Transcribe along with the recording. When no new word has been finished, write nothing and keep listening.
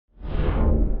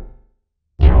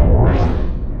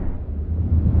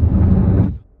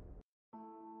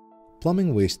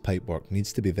Plumbing waste pipework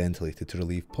needs to be ventilated to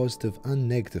relieve positive and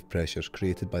negative pressures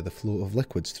created by the flow of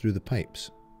liquids through the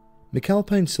pipes.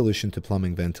 McAlpine's solution to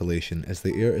plumbing ventilation is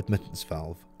the Air Admittance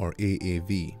Valve, or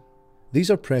AAV.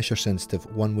 These are pressure-sensitive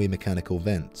one-way mechanical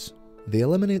vents. They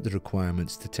eliminate the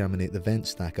requirements to terminate the vent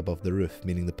stack above the roof,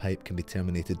 meaning the pipe can be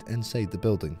terminated inside the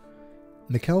building.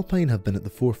 McAlpine have been at the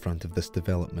forefront of this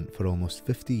development for almost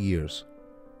 50 years.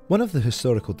 One of the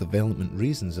historical development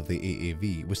reasons of the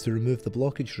AAV was to remove the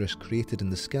blockage risk created in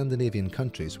the Scandinavian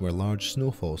countries where large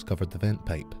snowfalls covered the vent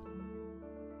pipe.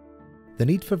 The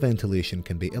need for ventilation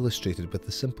can be illustrated with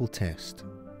a simple test.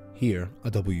 Here,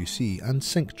 a WC and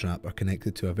sink trap are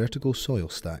connected to a vertical soil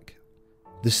stack.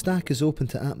 The stack is open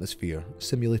to atmosphere,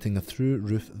 simulating a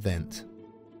through-roof vent.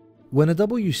 When a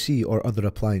WC or other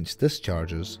appliance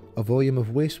discharges, a volume of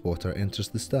wastewater enters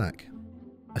the stack.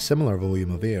 A similar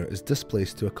volume of air is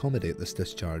displaced to accommodate this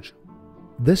discharge.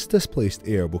 This displaced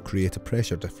air will create a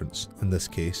pressure difference, in this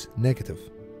case, negative.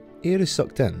 Air is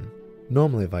sucked in,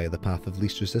 normally via the path of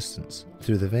least resistance,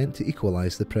 through the vent to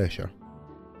equalise the pressure.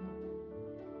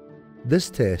 This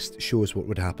test shows what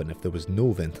would happen if there was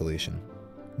no ventilation.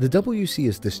 The WC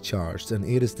is discharged and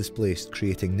air is displaced,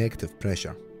 creating negative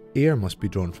pressure. Air must be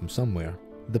drawn from somewhere.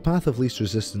 The path of least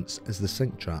resistance is the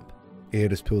sink trap.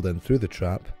 Air is pulled in through the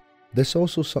trap. This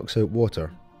also sucks out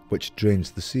water, which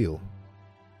drains the seal.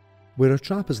 Where a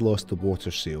trap has lost the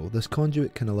water seal, this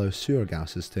conduit can allow sewer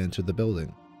gases to enter the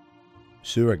building.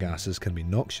 Sewer gases can be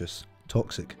noxious,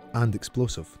 toxic, and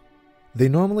explosive. They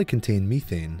normally contain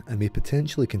methane and may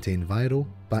potentially contain viral,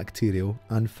 bacterial,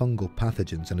 and fungal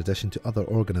pathogens in addition to other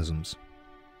organisms.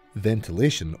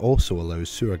 Ventilation also allows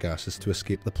sewer gases to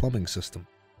escape the plumbing system.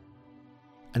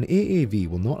 An AAV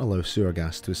will not allow sewer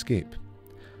gas to escape.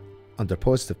 Under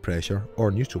positive pressure or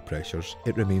neutral pressures,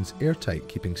 it remains airtight,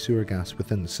 keeping sewer gas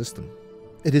within the system.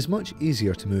 It is much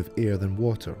easier to move air than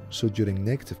water, so during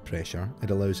negative pressure, it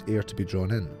allows air to be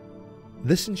drawn in.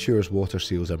 This ensures water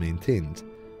seals are maintained.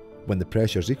 When the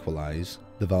pressures equalise,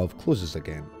 the valve closes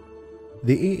again.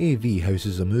 The AAV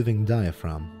houses a moving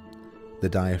diaphragm. The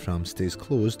diaphragm stays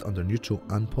closed under neutral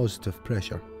and positive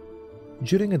pressure.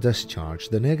 During a discharge,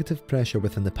 the negative pressure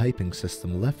within the piping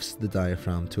system lifts the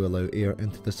diaphragm to allow air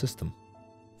into the system.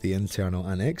 The internal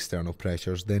and external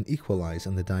pressures then equalise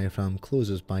and the diaphragm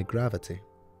closes by gravity.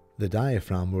 The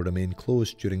diaphragm will remain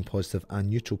closed during positive and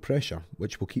neutral pressure,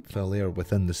 which will keep foul air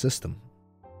within the system.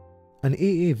 An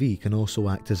AAV can also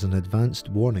act as an advanced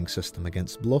warning system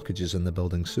against blockages in the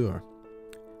building sewer.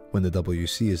 When the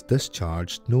WC is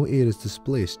discharged, no air is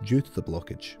displaced due to the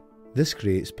blockage. This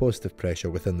creates positive pressure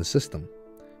within the system.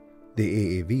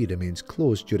 The AAV remains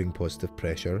closed during positive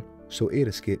pressure, so air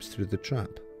escapes through the trap.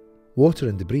 Water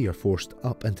and debris are forced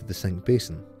up into the sink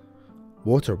basin.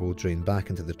 Water will drain back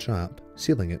into the trap,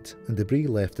 sealing it, and debris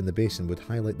left in the basin would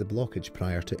highlight the blockage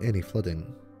prior to any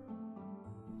flooding.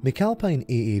 McAlpine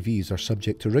AAVs are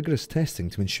subject to rigorous testing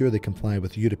to ensure they comply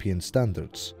with European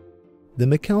standards. The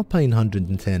McAlpine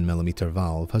 110mm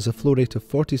valve has a flow rate of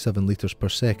 47 litres per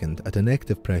second at a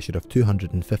negative pressure of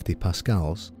 250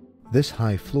 pascals. This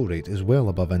high flow rate is well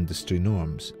above industry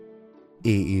norms.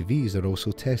 AAVs are also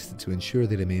tested to ensure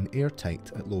they remain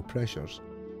airtight at low pressures.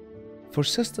 For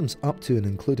systems up to and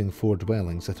including 4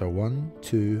 dwellings that are 1,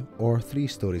 2 or 3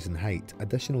 stories in height,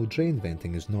 additional drain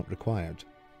venting is not required.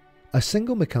 A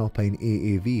single McAlpine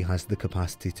AAV has the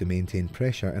capacity to maintain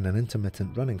pressure in an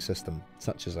intermittent running system,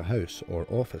 such as a house or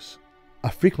office, a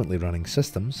frequently running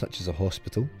system, such as a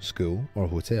hospital, school or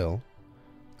hotel,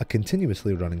 a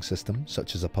continuously running system,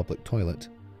 such as a public toilet,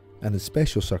 and in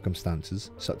special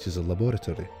circumstances, such as a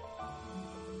laboratory.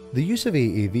 The use of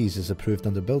AAVs is approved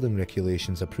under Building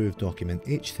Regulations Approved Document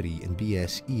H3 in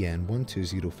BS EN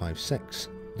 12056,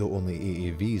 though only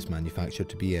AAVs manufactured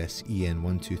to BS EN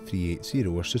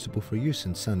 12380 are suitable for use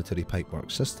in sanitary pipework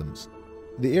systems.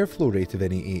 The airflow rate of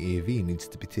any AAV needs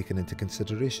to be taken into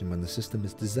consideration when the system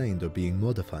is designed or being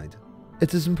modified.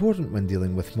 It is important when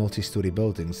dealing with multi-storey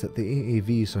buildings that the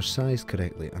AAVs are sized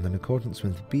correctly and in accordance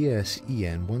with BS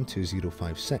EN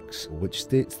 12056, which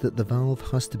states that the valve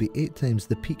has to be 8 times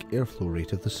the peak airflow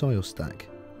rate of the soil stack.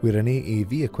 Where an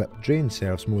AAV-equipped drain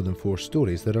serves more than 4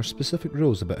 stories, there are specific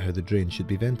rules about how the drain should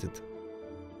be vented.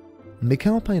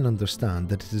 McAlpine understand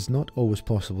that it is not always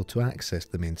possible to access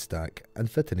the main stack and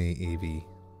fit an AAV.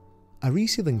 A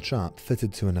resealing trap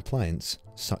fitted to an appliance,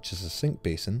 such as a sink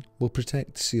basin, will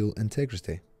protect seal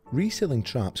integrity. Resealing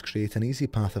traps create an easy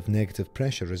path of negative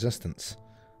pressure resistance.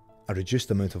 A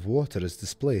reduced amount of water is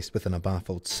displaced within a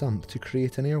baffled sump to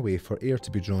create an airway for air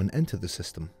to be drawn into the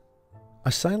system.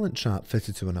 A silent trap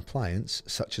fitted to an appliance,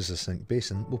 such as a sink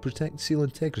basin, will protect seal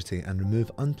integrity and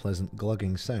remove unpleasant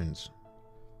glugging sounds.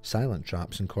 Silent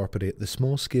traps incorporate the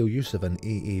small-scale use of an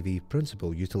AAV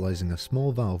principle utilizing a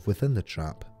small valve within the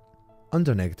trap.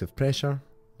 Under negative pressure,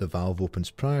 the valve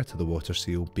opens prior to the water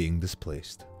seal being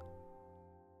displaced.